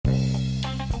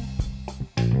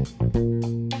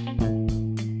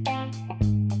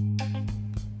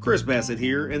Chris Bassett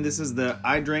here, and this is the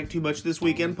I Drank Too Much This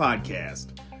Weekend podcast.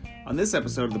 On this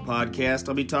episode of the podcast,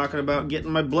 I'll be talking about getting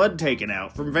my blood taken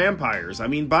out from vampires.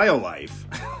 Biolife.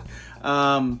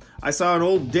 I saw an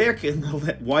old dick in the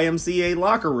YMCA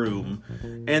locker room,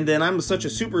 and then I'm such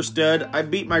a super stud, I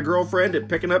beat my girlfriend at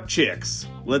picking up chicks.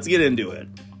 Let's get into it.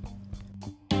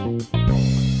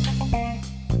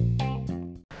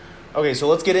 Okay, so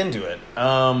let's get into it.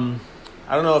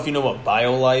 I don't know if you know what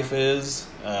Biolife is.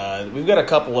 We've got a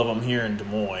couple of them here in Des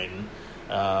Moines.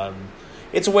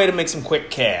 It's a way to make some quick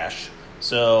cash.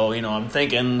 So, I'm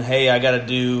thinking, hey, I got to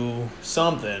do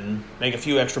something, make a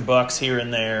few extra bucks here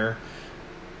and there.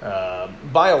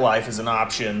 Biolife is an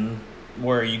option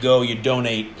where you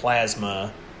donate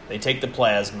plasma. They take the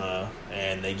plasma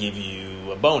and they give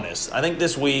you a bonus. I think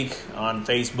this week on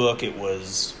Facebook it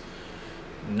was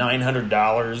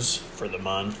 $900 for the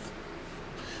month.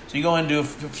 So you go and do a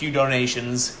few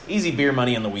donations, easy beer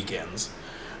money on the weekends.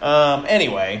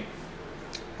 Anyway,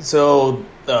 so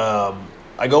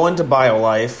I go into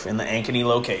Biolife in the Ankeny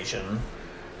location,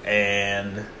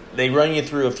 and they run you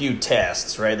through a few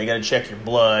tests, right? They got to check your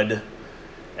blood,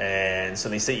 and so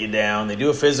they sit you down. They do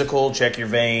a physical, check your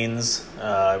veins,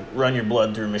 run your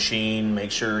blood through a machine,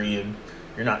 make sure you're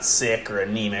not sick or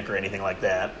anemic or anything like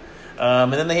that.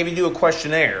 And then they have you do a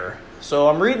questionnaire. So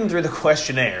I'm reading through the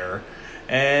questionnaire,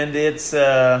 and it's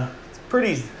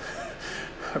pretty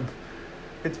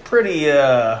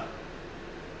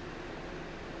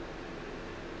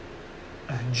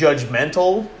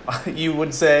judgmental, you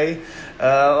would say,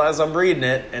 as I'm reading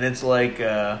it, and it's like,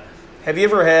 have you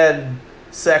ever had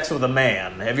sex with a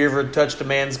man? Have you ever touched a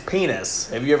man's penis?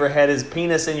 Have you ever had his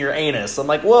penis in your anus? I'm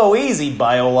like, whoa, easy,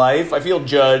 Biolife. I feel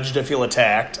judged. I feel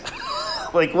attacked.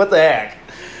 Like, what the heck?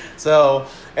 So,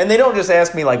 and they don't just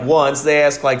ask me like once, they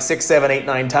ask like 6, 7, 8,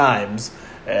 9 times.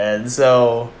 And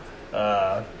so,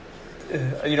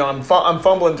 I'm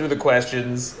fumbling through the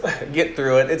questions, get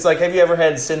through it. It's like, have you ever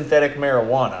had synthetic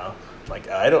marijuana? Like,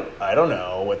 I don't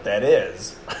know what that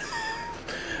is.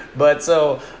 But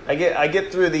so I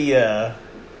get through the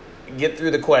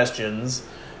questions,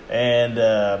 and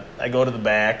I go to the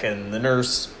back, and the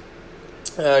nurse,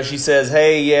 she says,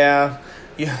 hey, yeah,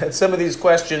 some of these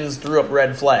questions threw up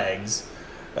red flags,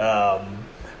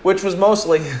 which was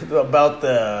mostly about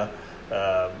the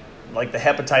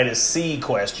hepatitis C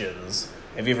questions.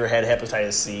 Have you ever had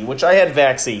hepatitis C? Which I had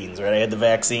vaccines, right? I had the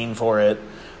vaccine for it,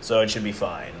 so it should be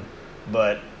fine.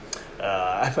 But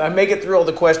I make it through all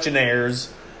the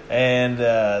questionnaires, and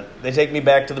they take me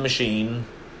back to the machine,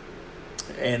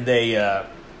 and they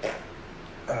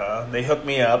hook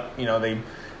me up.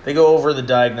 They go over the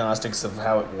diagnostics of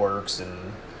how it works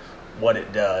and what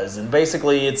it does. And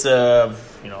basically it's a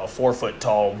 4-foot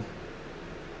tall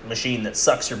machine that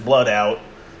sucks your blood out,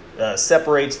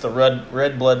 separates the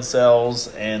red blood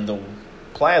cells and the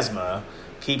plasma,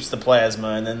 keeps the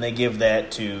plasma, and then they give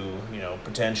that to,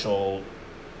 potential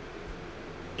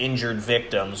injured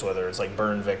victims, whether it's like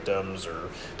burn victims or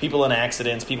people in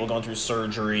accidents, people going through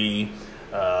surgery,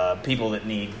 people that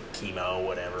need chemo,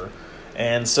 whatever.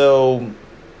 And so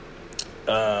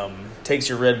takes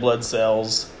your red blood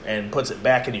cells and puts it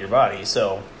back into your body.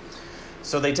 So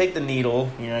they take the needle,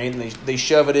 and they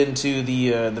shove it into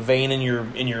the vein in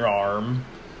your arm,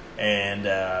 and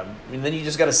then you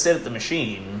just got to sit at the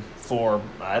machine for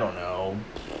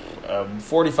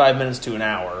 45 minutes to an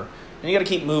hour, and you got to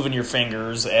keep moving your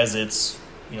fingers as it's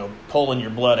pulling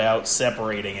your blood out,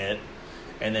 separating it,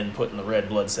 and then putting the red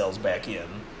blood cells back in.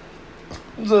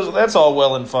 So that's all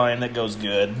well and fine. That goes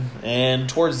good. And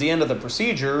towards the end of the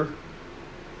procedure,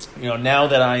 now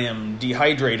that I am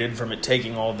dehydrated from it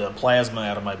taking all the plasma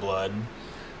out of my blood,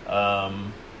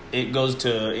 it goes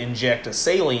to inject a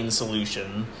saline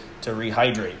solution to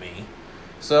rehydrate me.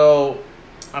 So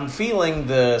I'm feeling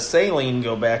the saline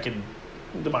go back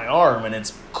into my arm, and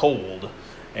it's cold.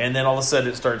 And then all of a sudden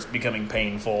it starts becoming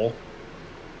painful.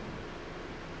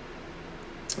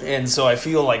 And so I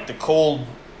feel like the cold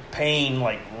pain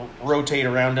rotate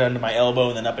around under my elbow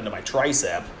and then up into my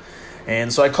tricep.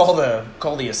 And so I call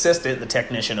the assistant, the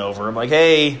technician, over. I'm like,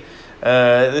 hey,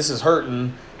 this is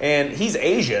hurting. And he's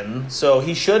Asian, so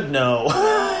he should know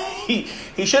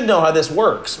he should know how this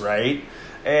works, right?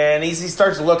 And he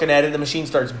starts looking at it, the machine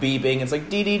starts beeping, it's like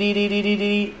dee dee dee dee dee dee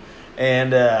dee.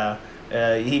 And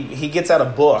he gets out a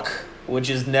book, which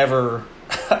is never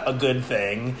a good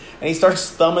thing. And he starts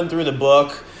thumbing through the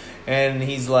book, and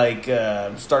he's like,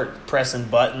 start pressing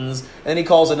buttons. And then he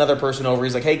calls another person over.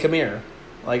 He's like, hey, come here.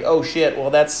 Like, oh, shit, well,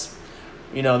 that's,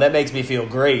 that makes me feel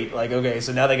great. Like, okay,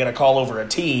 so now they got to call over a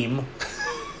team.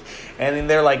 And then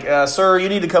they're like, sir, you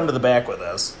need to come to the back with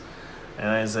us. And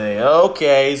I say,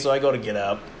 okay. So I go to get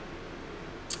up.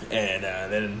 And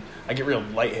then I get real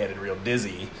lightheaded, real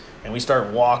dizzy. And we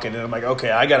start walking. And I'm like,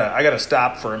 okay, I gotta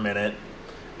stop for a minute.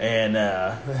 And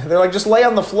they're like, just lay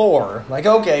on the floor. Like,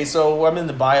 okay. So I'm in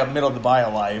the middle of the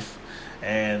Biolife.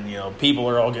 And, people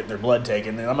are all getting their blood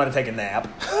taken. And I'm going to take a nap.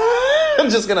 I'm going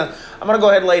to go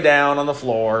ahead and lay down on the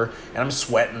floor. And I'm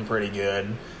sweating pretty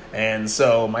good. And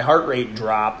so my heart rate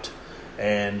dropped.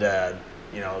 And,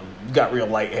 got real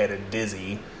lightheaded,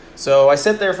 dizzy. So I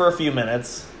sit there for a few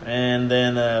minutes. And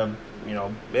then,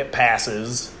 it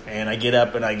passes. And I get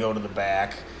up and I go to the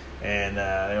back. And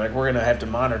they're like, we're going to have to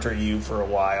monitor you for a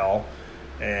while.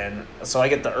 And so I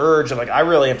get the urge of, like, I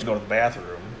really have to go to the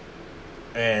bathroom.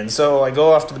 And so I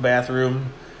go off to the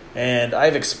bathroom, and I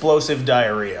have explosive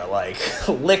diarrhea, like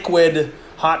liquid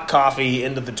hot coffee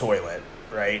into the toilet,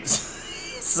 right?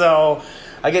 So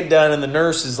I get done, and the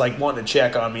nurse is like wanting to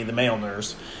check on me, the male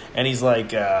nurse, and he's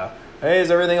like, hey, is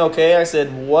everything okay? I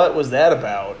said, what was that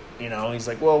about? He's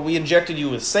like, well, we injected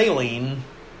you with saline,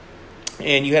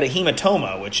 and you had a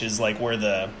hematoma, which is like where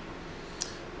the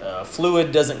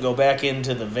fluid doesn't go back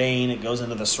into the vein, it goes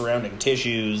into the surrounding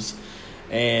tissues.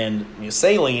 And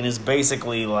saline is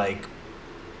basically like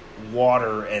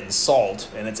water and salt,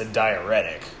 and it's a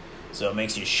diuretic, so it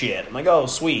makes you shit. I'm like, oh,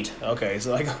 sweet. Okay,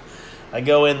 so I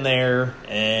go in there,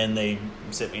 and they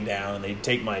sit me down, and they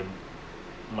take my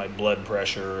blood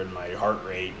pressure and my heart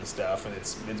rate and stuff, and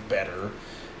it's better.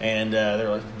 And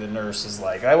they're like, the nurse is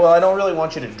like, well, I don't really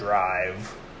want you to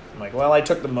drive. I'm like, well, I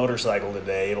took the motorcycle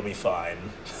today. It'll be fine.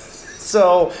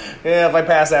 So, yeah, if I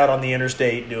pass out on the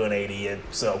interstate doing 80,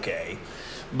 it's okay.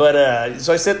 But,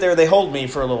 so I sit there, they hold me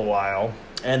for a little while,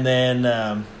 and then,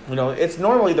 it's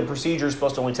normally the procedure is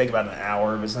supposed to only take about an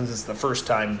hour, but since it's the first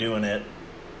time doing it,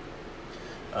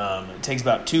 it takes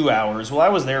about 2 hours. Well, I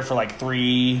was there for like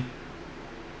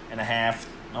 3.5,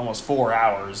 almost 4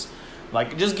 hours.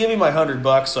 Like, just give me my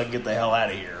 $100 so I can get the hell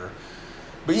out of here.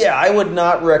 But yeah, I would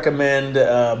not recommend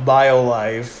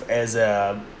Biolife as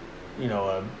a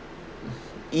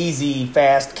easy,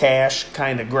 fast cash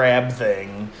kind of grab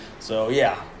thing. So,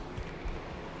 yeah.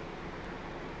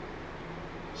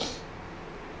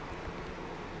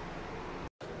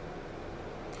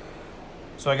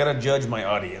 So I got to judge my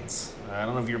audience. I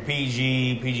don't know if you're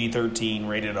PG, PG-13,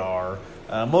 rated R.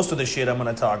 Most of the shit I'm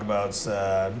going to talk about is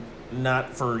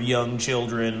not for young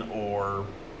children or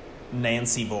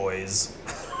Nancy boys.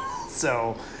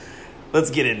 So, let's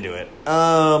get into it.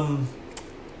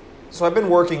 So I've been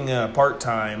working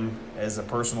part-time as a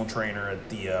personal trainer at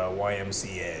the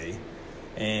YMCA,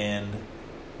 and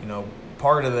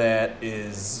part of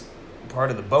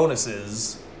the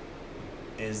bonuses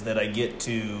is that I get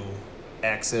to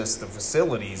access the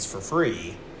facilities for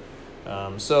free.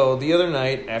 So the other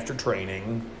night after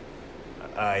training,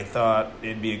 I thought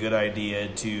it'd be a good idea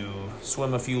to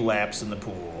swim a few laps in the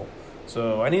pool.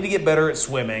 So I need to get better at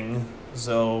swimming,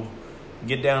 so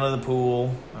get down to the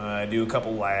pool, I do a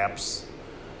couple laps,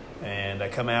 and I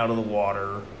come out of the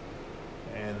water,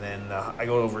 and then I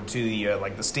go over to the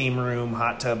the steam room,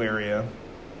 hot tub area,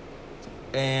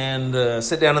 and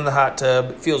sit down in the hot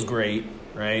tub. It feels great,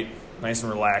 right? Nice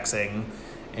and relaxing.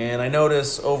 And I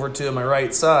notice over to my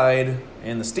right side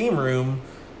in the steam room,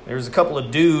 there's a couple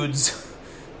of dudes,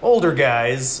 older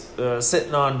guys,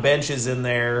 sitting on benches in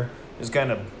there, just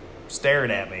kind of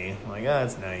staring at me. I'm like,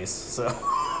 that's nice.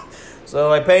 So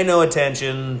I pay no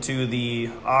attention to the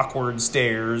awkward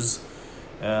stares.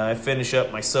 I finish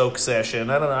up my soak session.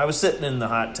 I don't know. I was sitting in the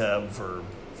hot tub for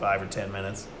 5 or 10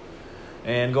 minutes.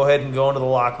 And go ahead and go into the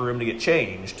locker room to get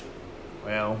changed.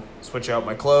 Well, switch out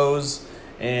my clothes.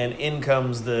 And in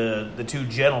comes the two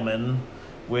gentlemen,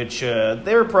 which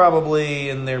they're probably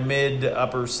in their mid to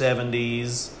upper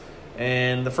 70s.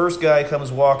 And the first guy comes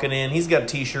walking in. He's got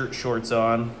t-shirt, shorts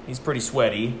on. He's pretty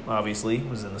sweaty, obviously. He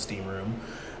was in the steam room.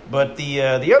 But the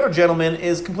other gentleman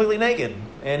is completely naked,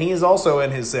 and he is also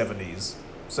in his 70s.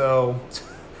 So,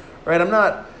 right, I'm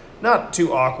not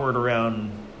too awkward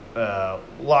around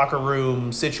locker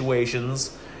room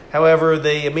situations. However,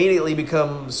 they immediately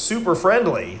become super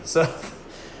friendly. So,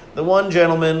 the one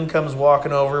gentleman comes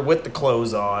walking over with the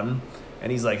clothes on,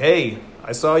 and he's like, "Hey,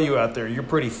 I saw you out there. You're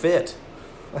pretty fit."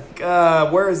 Like,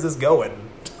 where is this going?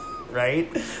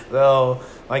 Right? So,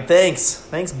 like,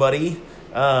 thanks, buddy.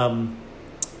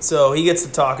 So he gets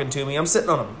to talking to me. I'm sitting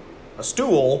on a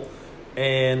stool,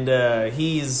 and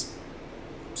he's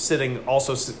sitting,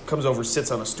 also comes over, sits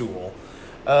on a stool.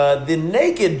 The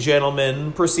naked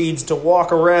gentleman proceeds to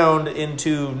walk around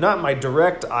into not my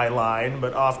direct eye line,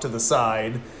 but off to the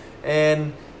side.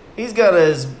 And he's got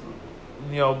his,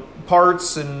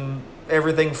 parts and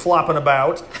everything flopping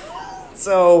about.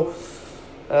 So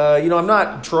I'm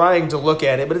not trying to look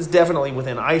at it, but it's definitely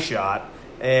within eyeshot.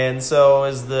 And so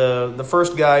as the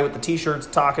first guy with the t-shirt's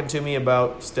talking to me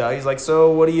about stuff, he's like,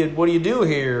 so what do you do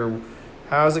here?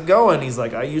 How's it going? He's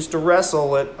like, I used to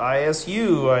wrestle at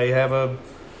ISU. I have a,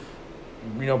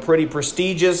 pretty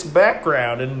prestigious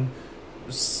background and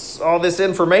all this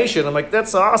information. I'm like,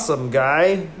 that's awesome,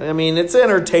 guy. I mean, it's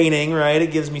entertaining, right?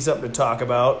 It gives me something to talk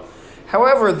about.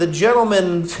 However, the other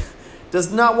gentleman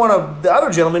does not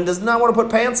want to put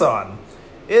pants on.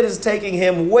 It is taking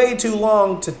him way too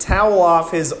long to towel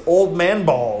off his old man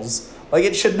balls. Like,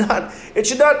 it should not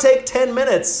take 10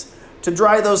 minutes to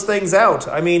dry those things out.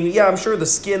 I mean, yeah, I'm sure the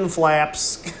skin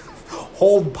flaps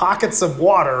hold pockets of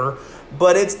water,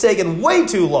 but it's taken way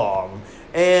too long.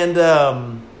 And,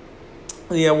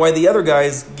 why the other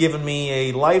guy's giving me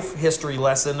a life history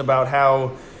lesson about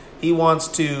how he wants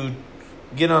to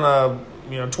get on a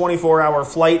 24-hour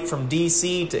flight from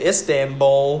D.C. to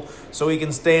Istanbul so he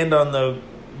can stand on the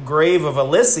grave of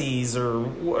Ulysses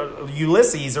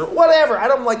or whatever.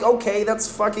 I'm like, okay, that's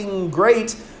fucking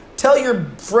great. Tell your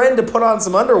friend to put on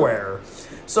some underwear.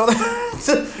 So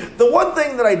the one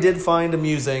thing that I did find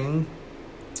amusing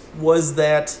was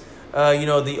that,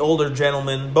 the older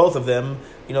gentlemen, both of them,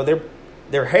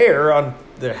 their hair on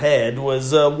their head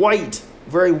was white,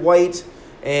 very white,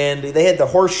 and they had the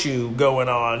horseshoe going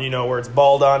on, where it's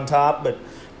bald on top but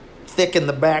thick in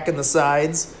the back and the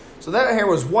sides. So that hair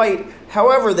was white.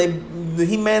 However,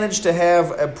 he managed to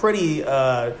have a pretty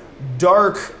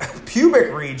dark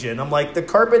pubic region. I'm like, the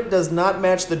carpet does not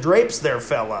match the drapes there,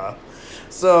 fella.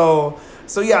 So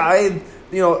yeah,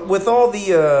 with all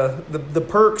the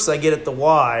perks I get at the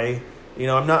Y,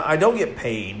 I don't get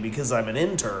paid because I'm an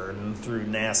intern through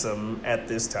NASM at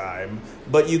this time,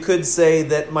 but you could say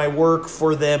that my work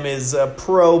for them is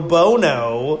pro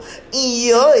bono.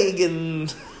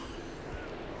 Yoig.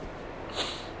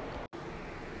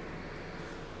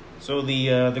 So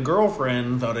the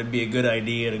girlfriend thought it'd be a good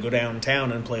idea to go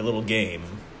downtown and play a little game.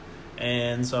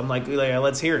 And so I'm like,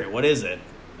 let's hear it. What is it?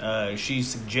 She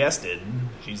suggested,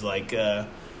 she's like,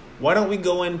 why don't we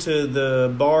go into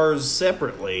the bars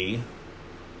separately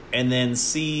and then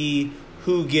see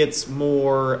who gets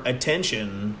more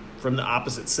attention from the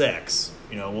opposite sex?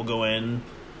 We'll go in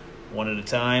one at a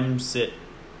time, sit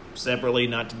separately,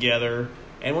 not together,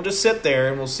 and we'll just sit there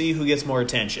and we'll see who gets more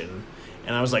attention.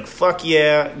 And I was like, fuck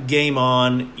yeah, game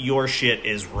on, your shit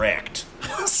is wrecked.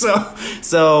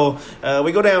 So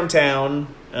we go downtown,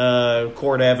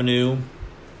 Court Avenue,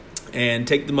 and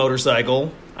take the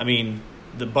motorcycle. I mean,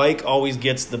 the bike always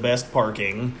gets the best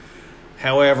parking.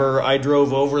 However, I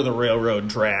drove over the railroad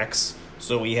tracks,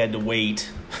 so we had to wait,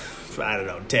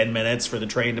 10 minutes for the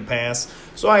train to pass.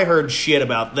 So I heard shit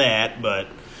about that, but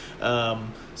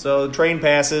so the train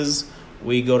passes.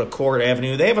 We go to Court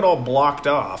Avenue. They have it all blocked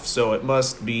off, so it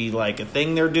must be like a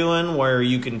thing they're doing where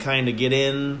you can kind of get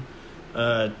in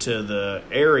to the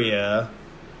area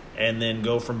and then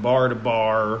go from bar to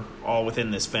bar all within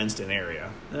this fenced-in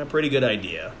area. A pretty good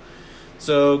idea.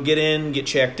 So get in, get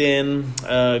checked in,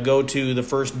 go to the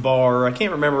first bar. I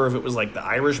can't remember if it was like the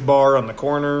Irish bar on the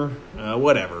corner,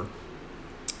 whatever.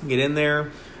 Get in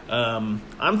there.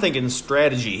 I'm thinking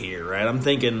strategy here, right? I'm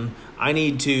thinking I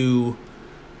need to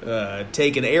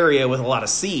take an area with a lot of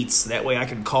seats. That way I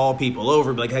can call people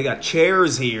over, be like, I got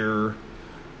chairs here.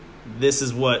 This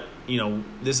is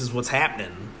what's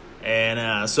happening.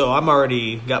 And so I'm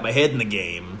already got my head in the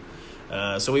game.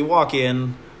 So we walk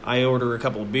in, I order a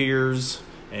couple of beers,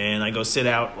 and I go sit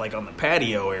out like on the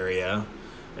patio area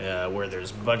where there's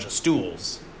a bunch of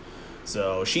stools.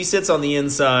 So she sits on the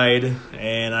inside,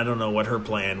 and I don't know what her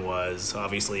plan was.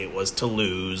 Obviously it was to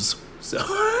lose.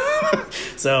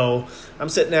 So I'm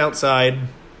sitting outside,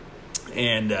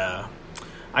 and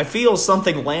I feel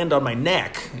something land on my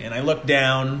neck, and I look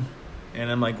down,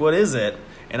 and I'm like, what is it?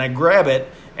 And I grab it,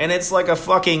 and it's like a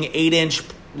fucking 8-inch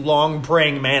long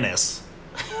praying mantis.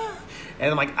 And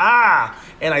I'm like, ah!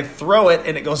 And I throw it,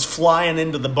 and it goes flying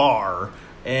into the bar.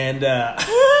 And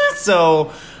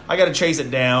so I got to chase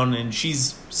it down, and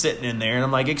she's sitting in there, and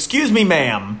I'm like, excuse me,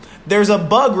 ma'am, there's a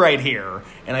bug right here.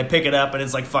 And I pick it up, and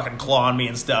it's like fucking clawing me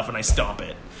and stuff, and I stomp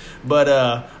it. But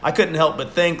I couldn't help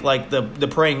but think, like, the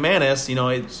praying mantis,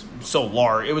 it's so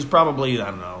large. It was probably,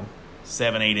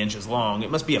 7-8 inches long.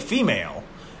 It must be a female.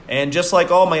 And just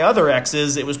like all my other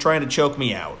exes, it was trying to choke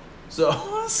me out.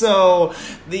 So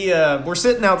we're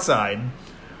sitting outside.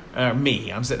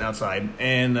 I'm sitting outside,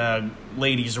 and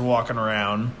ladies are walking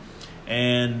around,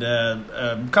 and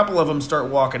a couple of them start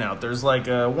walking out. There's like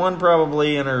one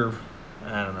probably in her,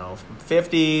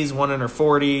 50s, one in her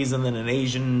 40s, and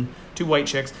then two white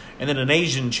chicks, and then an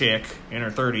Asian chick in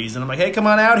her 30s. And I'm like, hey, come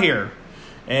on out here.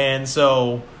 And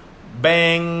so,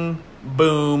 bang,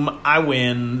 boom, I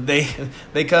win. They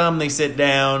come, they sit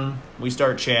down, we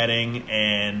start chatting,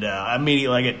 and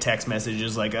immediately I get text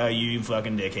messages like, oh, you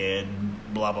fucking dickhead,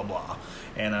 blah, blah, blah.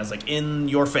 And I was like, in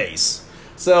your face.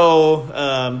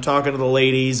 So, talking to the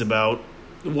ladies about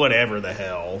whatever the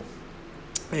hell.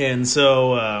 And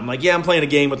so, I'm like, yeah, I'm playing a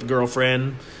game with the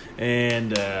girlfriend,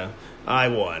 and I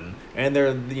won. And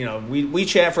they're, we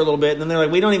chat for a little bit, and then they're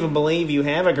like, we don't even believe you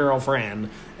have a girlfriend.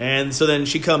 And so then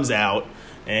she comes out,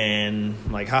 and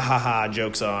I'm like, ha ha ha,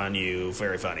 joke's on you,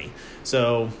 very funny.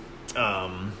 So,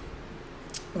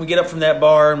 we get up from that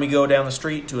bar, and we go down the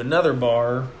street to another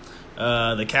bar,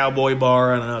 the Cowboy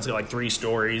Bar. I don't know, it's got like 3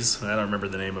 stories. I don't remember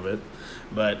the name of it.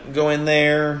 But go in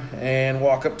there, and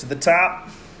walk up to the top,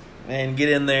 and get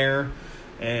in there,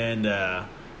 and,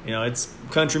 it's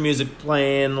country music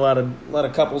playing, a lot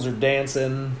of couples are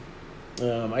dancing.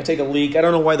 I take a leak. I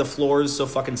don't know why the floor is so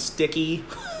fucking sticky.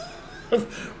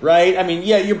 Right? I mean,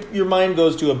 yeah, your mind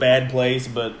goes to a bad place,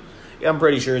 but I'm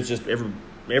pretty sure it's just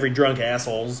every drunk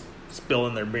asshole's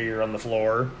spilling their beer on the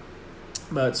floor.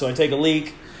 But so I take a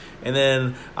leak, and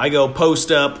then I go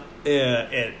post up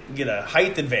and get a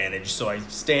height advantage. So I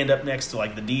stand up next to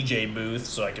like the DJ booth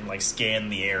so I can like scan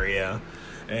the area.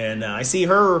 And I see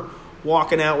her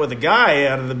walking out with a guy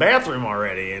out of the bathroom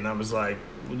already, and I was like,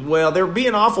 well, they're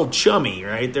being awful chummy,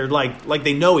 right? They're like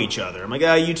they know each other. I'm like,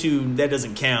 you two, that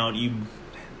doesn't count. You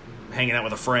hanging out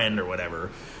with a friend or whatever.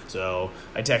 So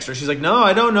I text her. She's like, no,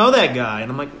 I don't know that guy.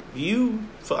 And I'm like, you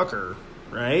fucker,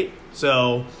 right?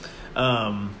 So,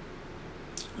 right,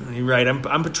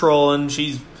 I'm patrolling.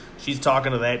 She's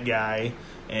talking to that guy,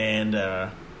 and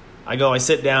I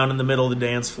sit down in the middle of the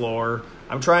dance floor.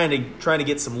 I'm trying to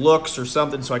get some looks or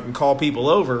something so I can call people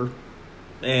over,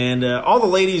 and all the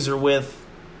ladies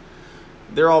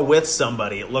they're all with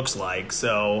somebody, it looks like.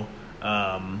 So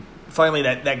finally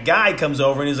that guy comes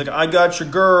over and he's like, I got your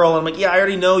girl. And I'm like, yeah, I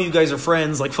already know you guys are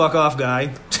friends. Like, fuck off,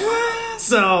 guy.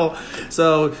 So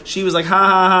she was like, ha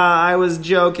ha ha, I was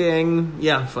joking.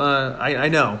 Yeah, I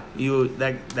know you.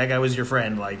 That guy was your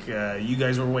friend. Like, you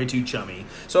guys were way too chummy.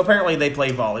 So apparently they play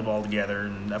volleyball together,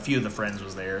 and a few of the friends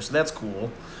was there. So that's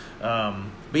cool. But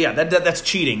yeah, that's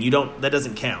cheating. That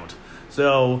doesn't count.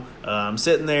 So I'm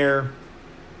sitting there,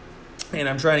 and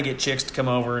I'm trying to get chicks to come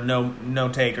over, no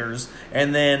takers.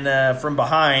 And then from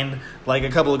behind, like, a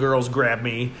couple of girls grab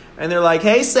me, and they're like,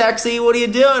 hey, sexy, what are you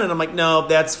doing? And I'm like, no,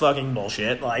 that's fucking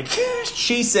bullshit. Like,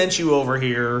 she sent you over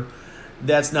here.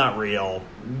 That's not real.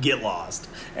 Get lost.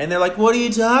 And they're like, what are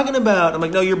you talking about? I'm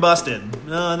like, no, you're busted.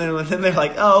 No, and then they're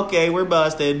like, oh, okay, we're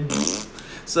busted.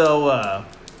 So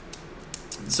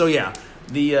yeah,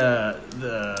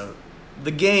 the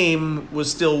game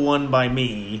was still won by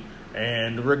me.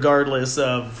 And regardless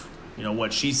of,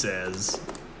 what she says,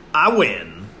 I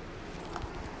win.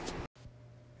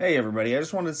 Hey, everybody. I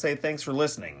just wanted to say thanks for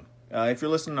listening. If you're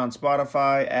listening on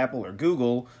Spotify, Apple, or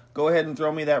Google, go ahead and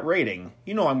throw me that rating.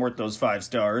 You know I'm worth those 5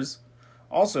 stars.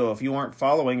 Also, if you aren't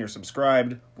following or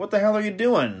subscribed, what the hell are you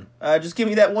doing? Just give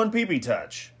me that one pee-pee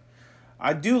touch.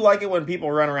 I do like it when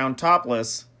people run around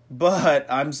topless, but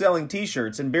I'm selling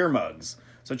t-shirts and beer mugs.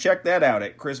 So check that out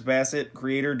at Chris Bassett,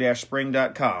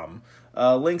 creator-spring.com.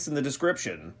 Links in the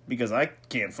description, because I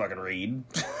can't fucking read.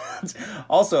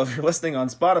 Also, if you're listening on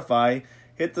Spotify,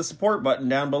 hit the support button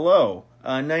down below.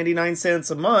 99 cents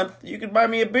a month, you can buy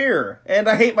me a beer. And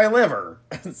I hate my liver.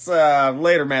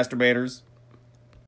 Later, masturbators.